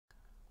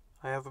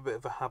I have a bit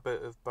of a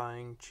habit of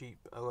buying cheap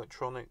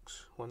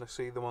electronics when I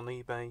see them on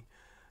eBay,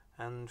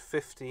 and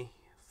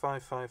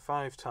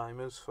 555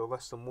 timers for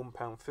less than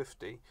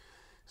 £1.50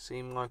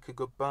 seem like a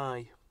good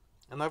buy,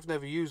 and I've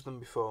never used them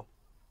before.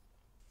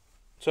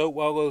 So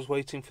while I was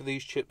waiting for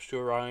these chips to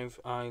arrive,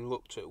 I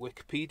looked at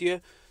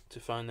Wikipedia to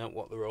find out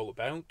what they're all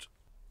about,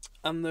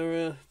 and there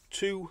are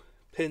two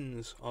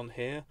pins on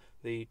here,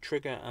 the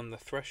trigger and the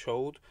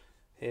threshold.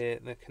 Here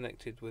they're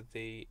connected with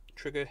the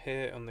trigger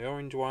here on the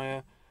orange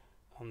wire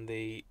and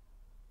the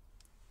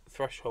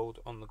threshold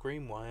on the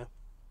green wire,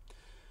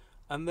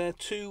 and they're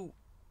two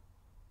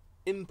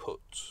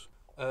inputs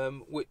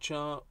which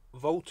are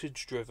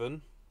voltage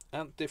driven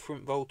at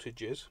different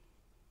voltages,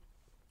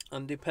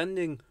 and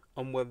depending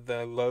on whether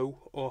they're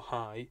low or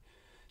high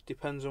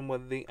depends on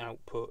whether the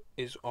output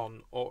is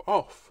on or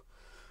off.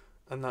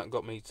 And that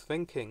got me to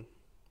thinking,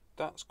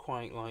 that's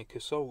quite like a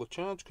solar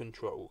charge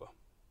controller.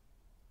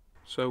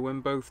 So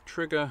when both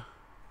trigger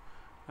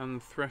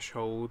and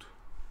threshold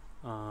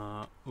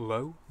are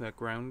low, they're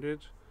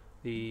grounded,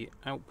 the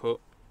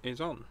output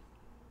is on.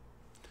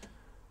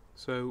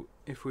 So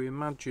if we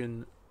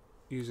imagine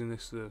using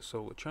this as a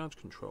solar charge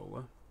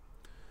controller,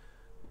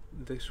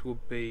 this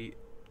would be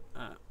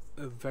at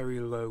a very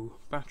low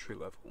battery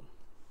level.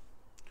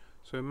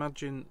 So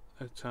imagine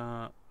that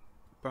our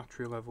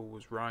battery level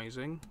was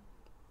rising,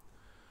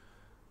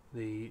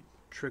 the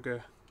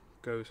trigger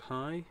goes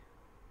high,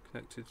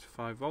 connected to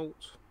 5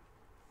 volts,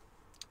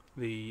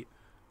 the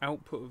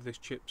output of this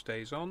chip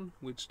stays on,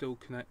 we'd still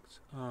connect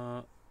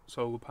our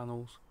solar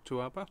panels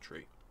to our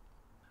battery.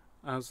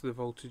 As the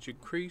voltage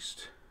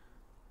increased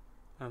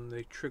and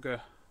the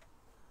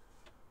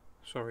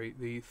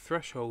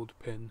threshold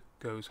pin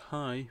goes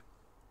high,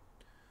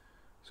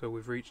 so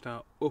we've reached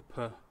our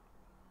upper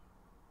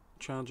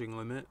charging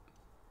limit,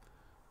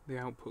 the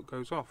output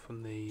goes off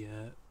and the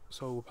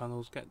solar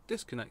panels get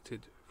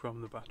disconnected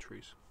from the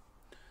batteries.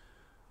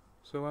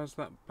 So as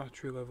that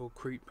battery level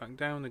creeps back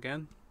down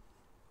again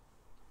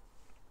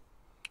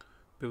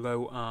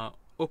below our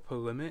upper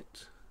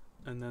limit,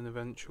 and then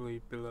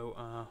eventually below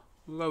our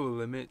lower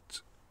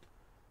limit,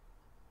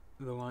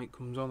 the light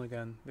comes on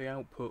again, the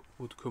output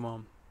would come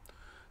on.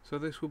 So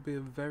this would be a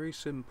very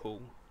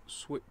simple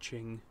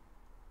switching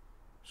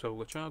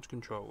solar charge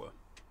controller.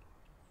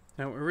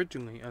 Now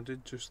originally I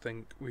did just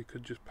think we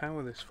could just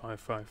power this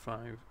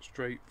 555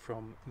 straight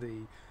from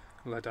the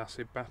lead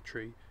acid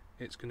battery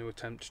it's going to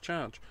attempt to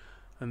charge,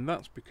 and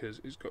that's because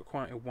it's got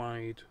quite a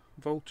wide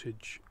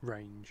voltage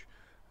range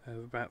of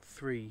about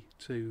 3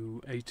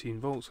 to 18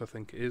 volts I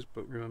think it is,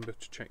 but remember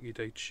to check your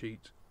data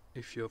sheet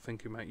if you're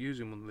thinking about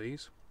using one of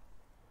these.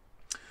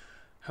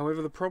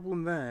 However, the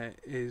problem there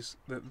is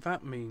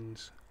that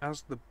means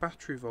as the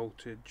battery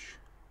voltage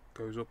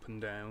goes up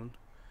and down,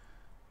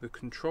 the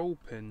control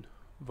pin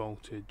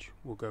voltage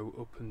will go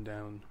up and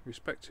down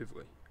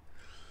respectively,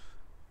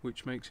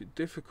 which makes it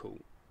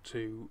difficult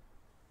to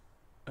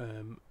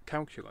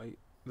calculate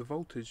the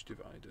voltage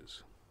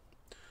dividers.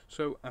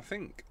 So I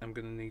think I'm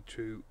going to need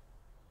to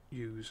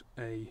use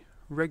a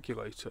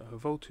regulator, a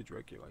voltage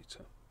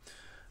regulator,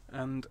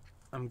 and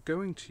I'm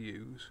going to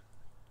use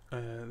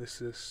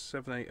this is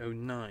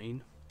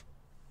 7809,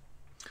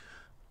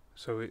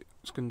 so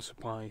it's going to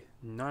supply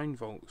 9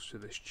 volts to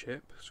this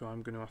chip, so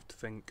I'm going to have to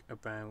think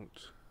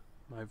about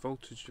my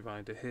voltage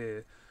divider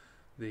here.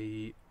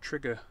 The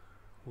trigger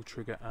will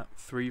trigger at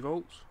 3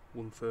 volts,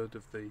 1/3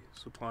 of the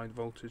supplied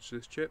voltage to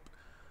this chip,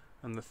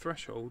 and the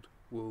threshold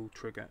will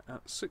trigger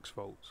at 6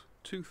 volts,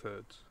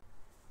 2/3.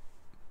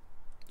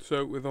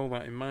 So with all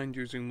that in mind,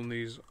 using one of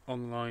these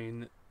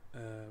online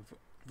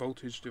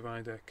voltage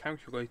divider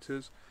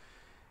calculators,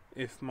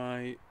 if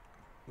my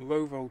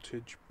low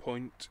voltage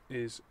point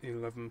is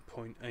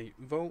 11.8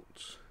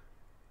 volts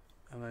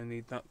and I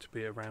need that to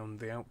be around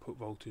the output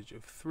voltage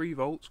of 3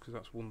 volts, because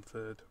that's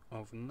 1/3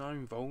 of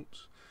 9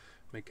 volts,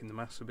 making the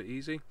maths a bit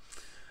easy,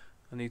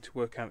 I need to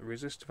work out the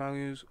resistor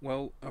values.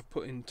 Well, I've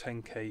put in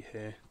 10k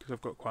here because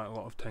I've got quite a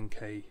lot of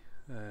 10k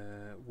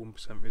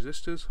 1%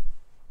 resistors,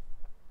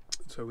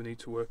 so we need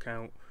to work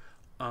out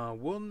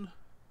R1,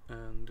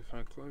 and if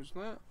I close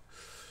that,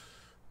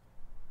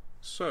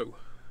 so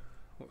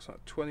what's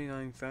that,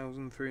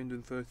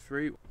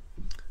 29,333,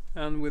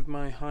 and with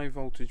my high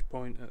voltage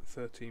point at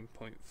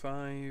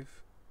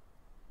 13.5,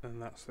 and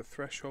that's the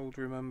threshold,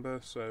 remember,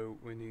 so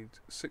we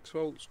need 6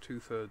 volts,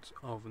 2/3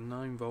 of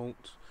 9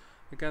 volts.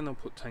 Again, I'll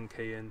put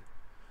 10k in,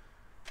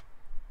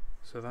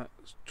 so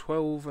that's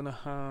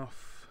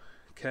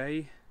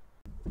 12.5k.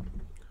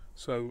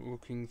 So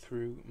looking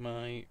through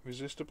my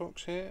resistor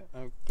box here,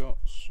 I've got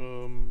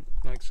some,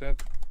 like I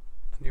said,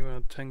 I knew I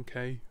had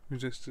 10k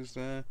resistors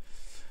there.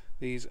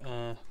 These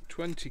are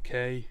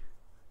 20k,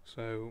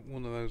 so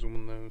one of those and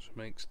one of those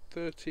makes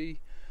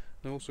 30.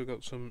 I also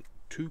got some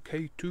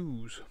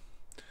 2k2s,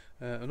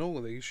 and all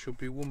of these should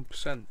be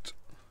 1%,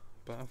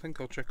 but I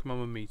think I'll check them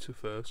on a meter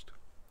first.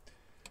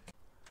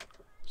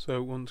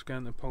 So once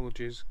again,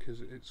 apologies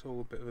because it's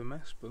all a bit of a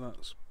mess, but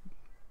that's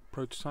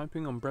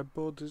prototyping on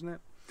breadboards, isn't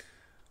it?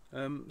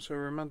 So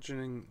we're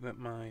imagining that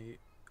my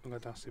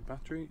lead acid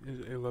battery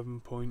is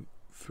 11.5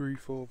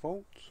 3-4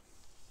 volts,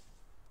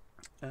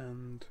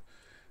 and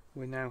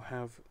we now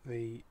have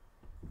the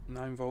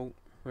 9-volt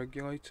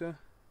regulator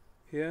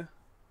here,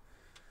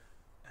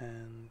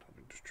 and let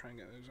me just try and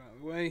get those out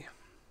of the way.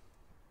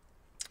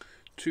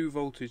 2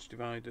 voltage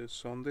dividers,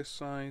 so on this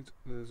side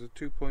there's a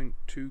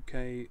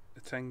 2.2k, a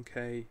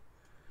 10k,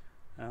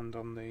 and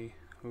on the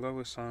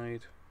lower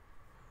side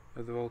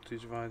of the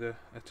voltage divider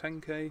a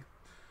 10k,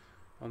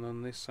 and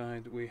on this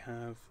side we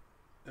have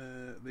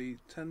the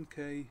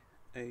 10k,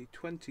 a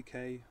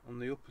 20k on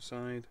the upper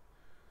side,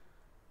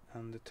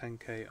 and a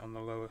 10k on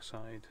the lower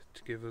side,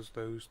 to give us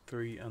those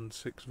 3 and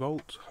 6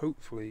 volts,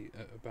 hopefully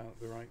at about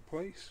the right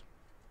place.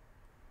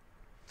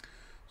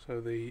 So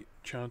the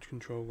charge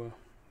controller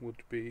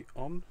would be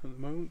on at the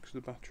moment because the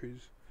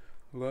battery's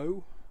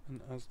low, and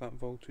as that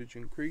voltage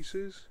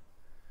increases,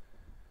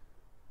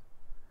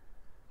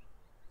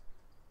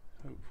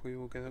 hopefully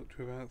we'll get up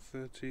to about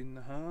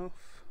 13.5,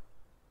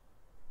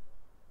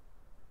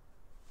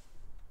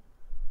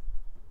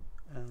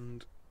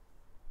 and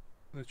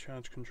the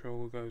charge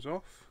controller goes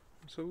off.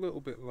 It's a little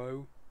bit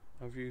low.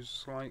 I've used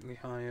slightly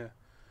higher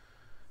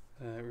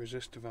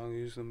resistor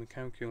values than we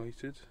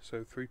calculated,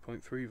 so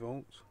 3.3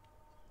 volts.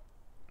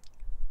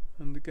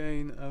 And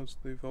again, as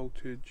the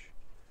voltage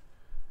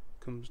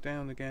comes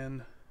down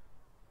again,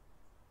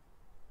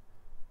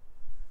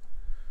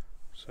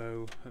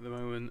 so at the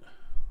moment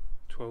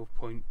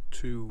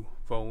 12.2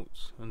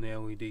 volts, and the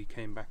LED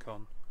came back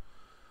on.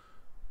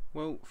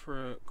 Well,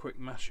 for a quick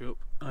mashup,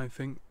 I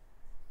think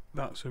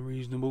that's a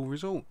reasonable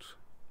result.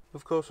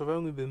 Of course, I've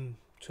only been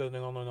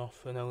turning on and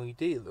off an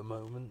LED at the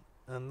moment,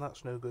 and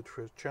that's no good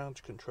for a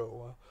charge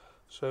controller,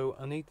 so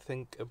I need to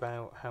think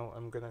about how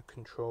I'm going to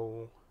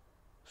control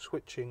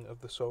switching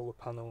of the solar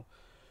panel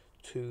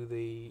to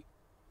the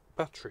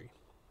battery.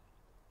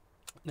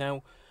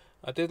 Now,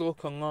 I did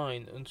look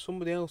online, and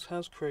somebody else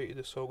has created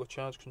a solar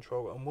charge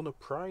controller and won a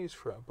prize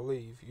for it, I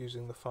believe,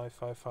 using the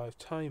 555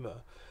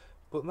 timer,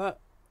 but that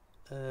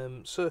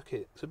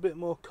circuit is a bit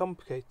more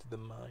complicated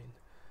than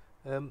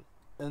mine,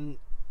 and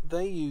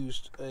they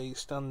used a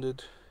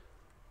standard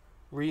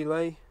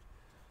relay.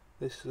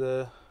 This is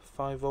a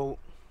 5-volt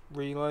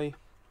relay,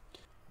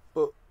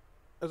 but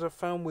as I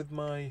found with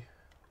my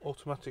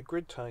automatic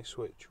grid tie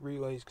switch,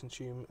 relays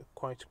consume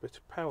quite a bit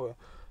of power,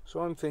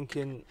 so I'm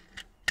thinking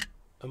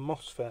a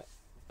MOSFET,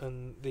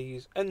 and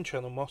these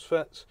N-channel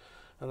MOSFETs,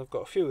 and I've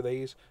got a few of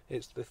these.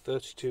 It's the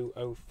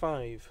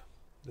 3205,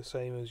 the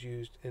same as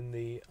used in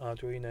the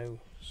Arduino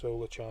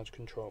solar charge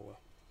controller.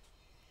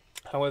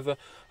 However,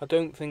 I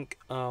don't think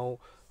I'll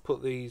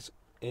put these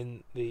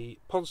in the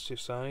positive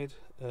side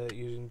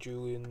using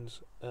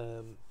Julian's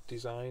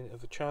design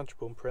of a charge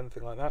pump or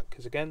anything like that,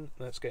 because again,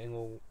 that's getting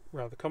all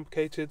rather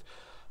complicated.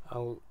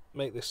 I'll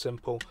make this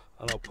simple,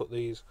 and I'll put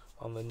these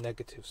on the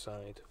negative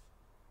side.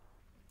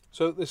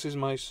 So this is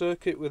my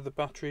circuit with the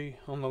battery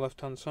on the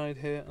left hand side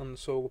here, and the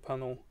solar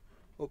panel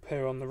up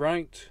here on the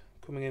right,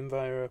 coming in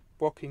via a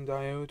blocking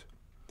diode.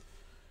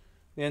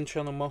 The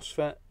N-channel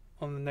MOSFET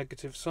on the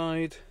negative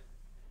side,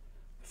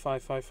 the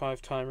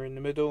 555 timer in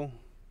the middle,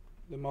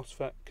 the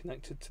MOSFET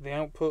connected to the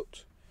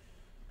output,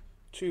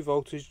 2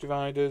 voltage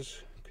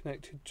dividers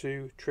connected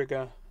to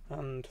trigger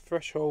and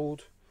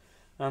threshold,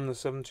 and the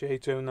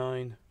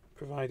 7809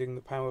 providing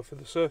the power for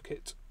the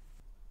circuit.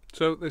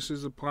 So this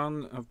is the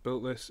plan. I've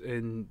built this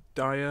in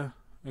Dia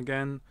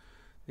again,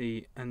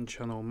 the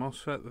N-channel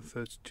MOSFET, the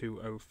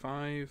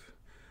 3205.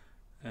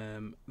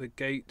 The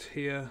gate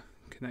here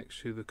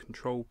connects to the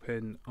control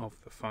pin of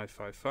the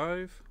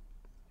 555.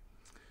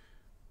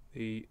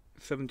 The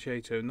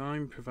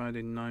 7809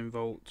 providing 9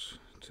 volts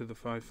to the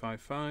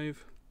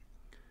 555.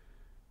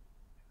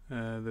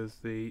 There's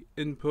the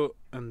input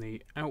and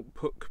the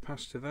output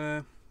capacitor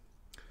there.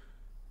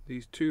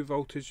 These 2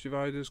 voltage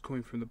dividers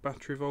coming from the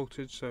battery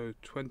voltage, so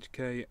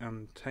 20k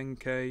and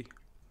 10k,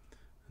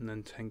 and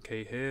then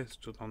 10k here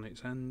stood on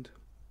its end,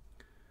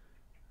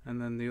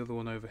 and then the other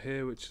one over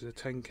here, which is a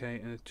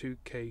 10k and a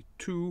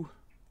 2k2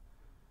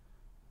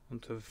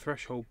 onto the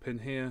threshold pin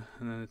here,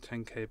 and then a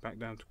 10k back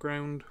down to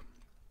ground,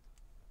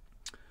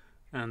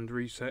 and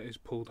reset is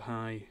pulled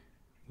high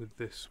with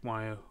this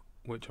wire,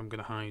 which I'm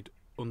going to hide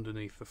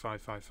underneath the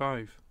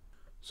 555.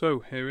 So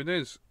here it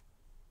is.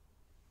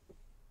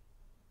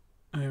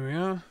 Here we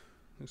are,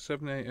 the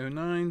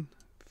 7809,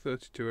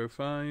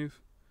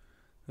 3205,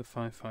 the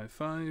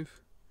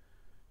 555,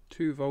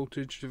 2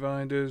 voltage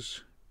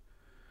dividers,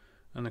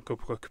 and a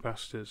couple of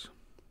capacitors.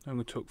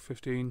 Only took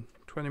 15-20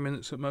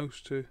 minutes at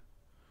most to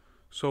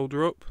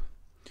solder up.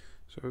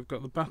 So we've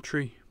got the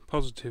battery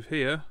positive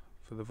here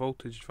for the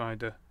voltage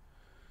divider,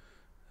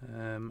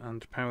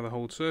 and to power the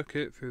whole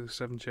circuit through the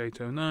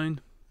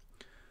 7809,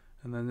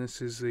 and then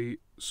this is the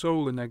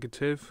solar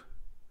negative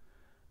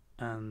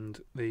and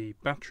the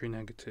battery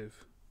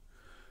negative.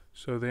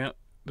 So the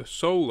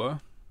solar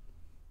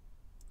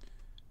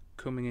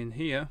coming in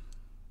here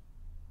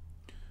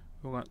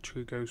will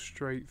actually go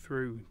straight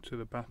through to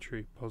the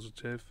battery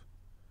positive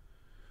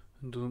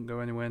and doesn't go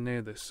anywhere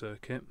near this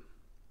circuit,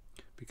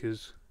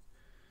 because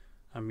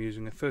I'm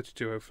using a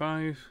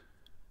 3205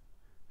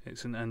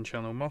 It's an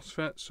N-channel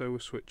MOSFET, so we're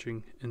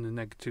switching in the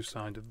negative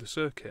side of the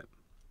circuit.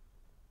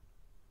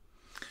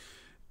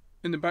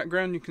 In the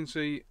background you can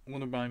see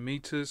one of my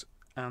meters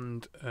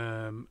and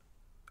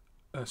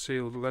a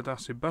sealed lead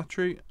acid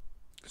battery.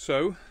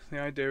 So the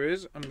idea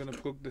is I'm going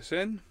to plug this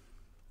in,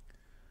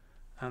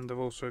 and I've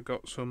also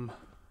got some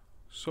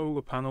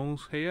solar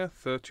panels here,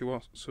 30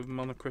 watts of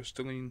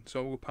monocrystalline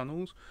solar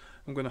panels.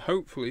 I'm going to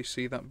hopefully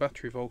see that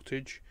battery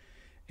voltage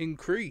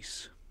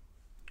increase.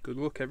 Good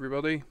luck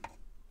everybody.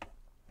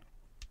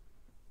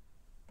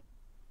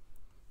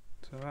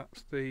 So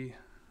that's the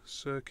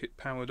circuit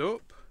powered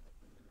up,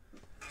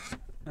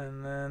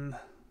 and then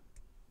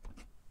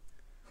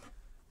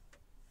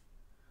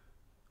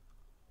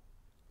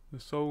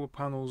the solar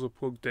panels are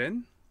plugged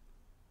in.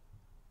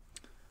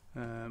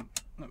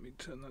 Let me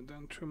turn that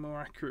down to a more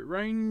accurate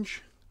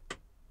range.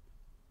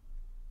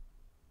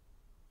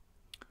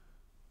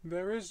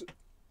 There is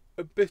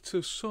a bit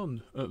of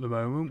sun at the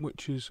moment,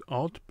 which is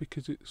odd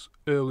because it's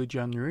early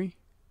January.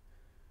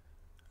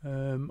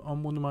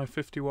 On one of my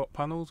 50 watt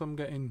panels I'm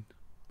getting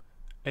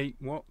 8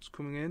 watts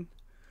coming in,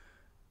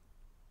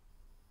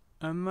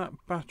 and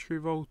that battery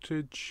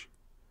voltage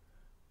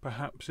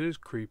perhaps is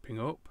creeping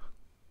up.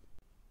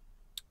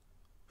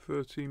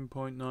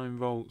 13.9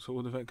 volts, I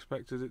would have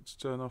expected it to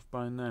turn off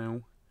by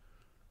now.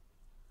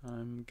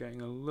 I'm getting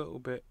a little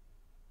bit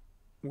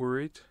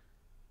worried.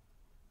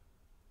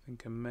 I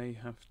think I may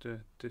have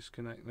to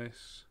disconnect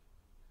this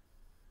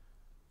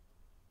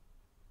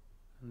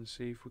and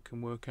see if we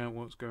can work out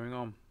what's going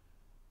on.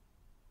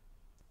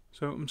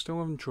 So I'm still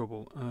having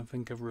trouble, and I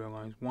think I've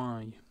realised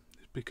why.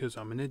 It's because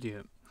I'm an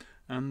idiot,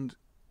 and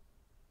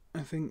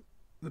I think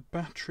the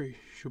battery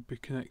should be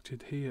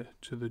connected here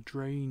to the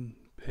drain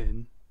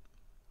pin,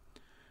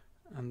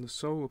 and the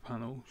solar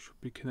panel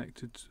should be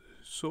connected to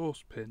the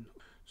source pin.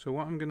 So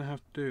what I'm going to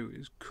have to do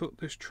is cut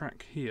this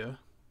track here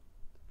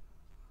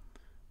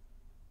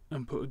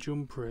and put a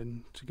jumper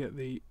in to get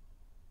the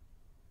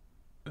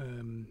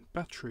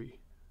battery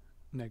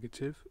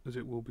negative, as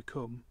it will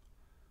become,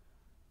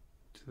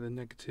 to the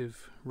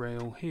negative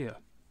rail here.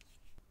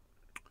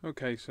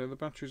 Okay, so the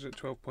battery's at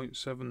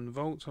 12.7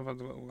 volts. I've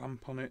had a little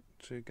lamp on it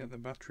to get the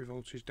battery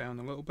voltage down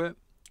a little bit.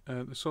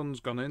 The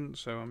sun's gone in,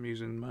 so I'm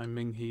using my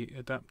Minghe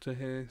adapter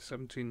here,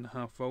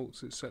 17.5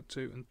 volts it's set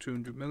to, and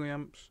 200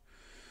 milliamps.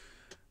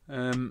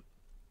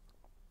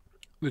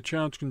 The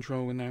charge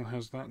controller now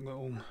has that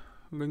little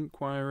link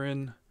wire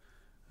in,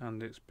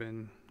 and it's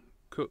been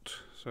cut,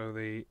 so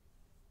the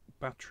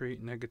battery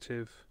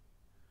negative,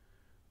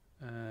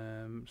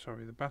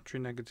 the battery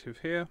negative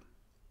here,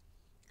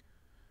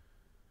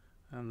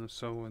 and the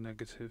solar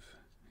negative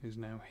is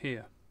now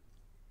here.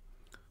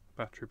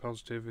 Battery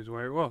positive is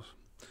where it was.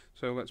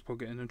 So let's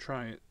plug it in and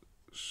try it.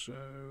 So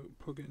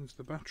plug it into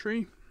the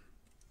battery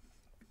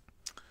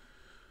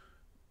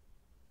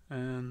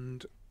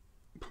and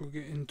plug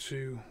it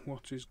into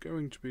what is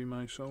going to be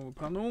my solar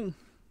panel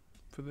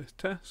for this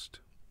test.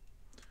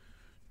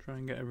 Try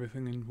and get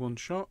everything in one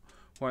shot.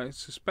 What I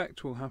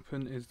suspect will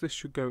happen is this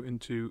should go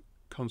into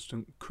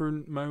constant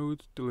current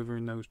mode,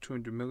 delivering those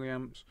 200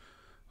 milliamps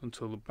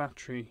until the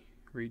battery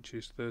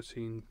reaches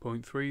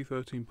 13.3,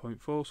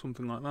 13.4,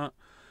 something like that.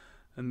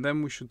 And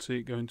then we should see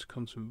it go into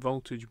constant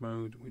voltage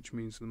mode, which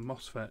means the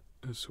MOSFET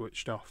has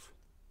switched off.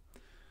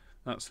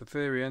 That's the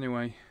theory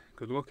anyway.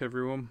 Good luck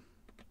everyone.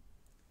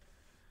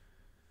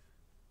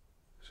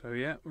 So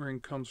yeah, we're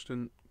in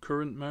constant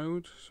current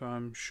mode, so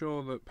I'm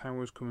sure that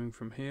power is coming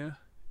from here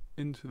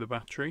into the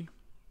battery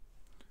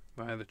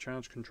via the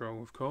charge control,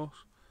 of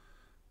course.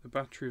 The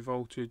battery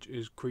voltage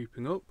is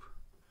creeping up,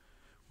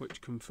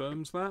 which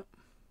confirms that.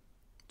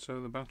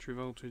 So the battery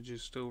voltage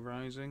is still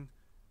rising.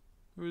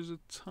 There is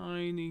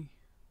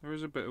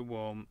a bit of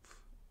warmth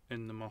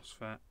in the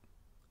MOSFET,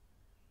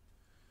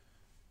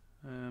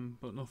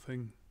 but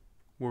nothing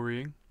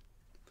worrying.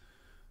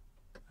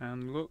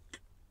 And look,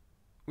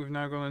 we've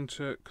now gone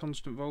into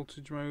constant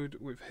voltage mode.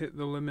 We've hit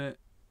the limit.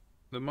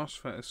 The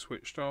MOSFET has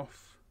switched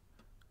off.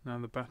 Now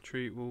the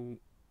battery will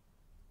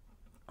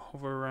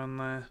hover around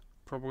there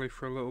probably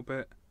for a little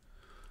bit.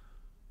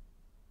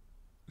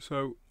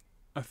 So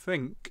I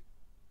think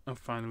I've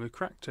finally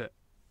cracked it.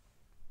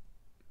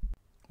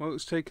 Well,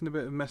 it's taken a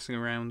bit of messing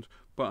around,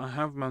 but I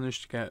have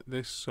managed to get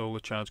this solar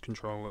charge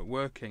controller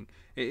working.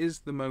 It is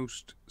the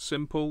most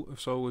simple of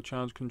solar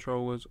charge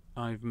controllers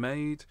I've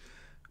made,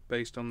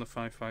 based on the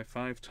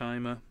 555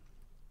 timer.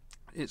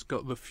 It's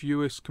got the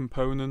fewest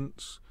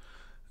components,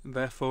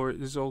 therefore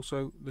it is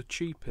also the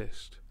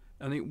cheapest,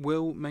 and it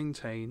will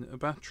maintain a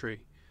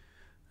battery.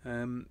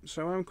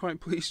 So I'm quite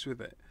pleased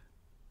with it.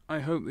 I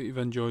hope that you've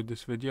enjoyed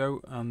this video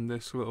and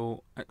this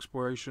little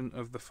exploration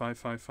of the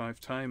 555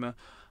 timer,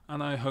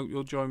 and I hope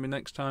you'll join me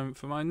next time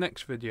for my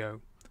next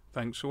video.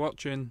 Thanks for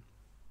watching.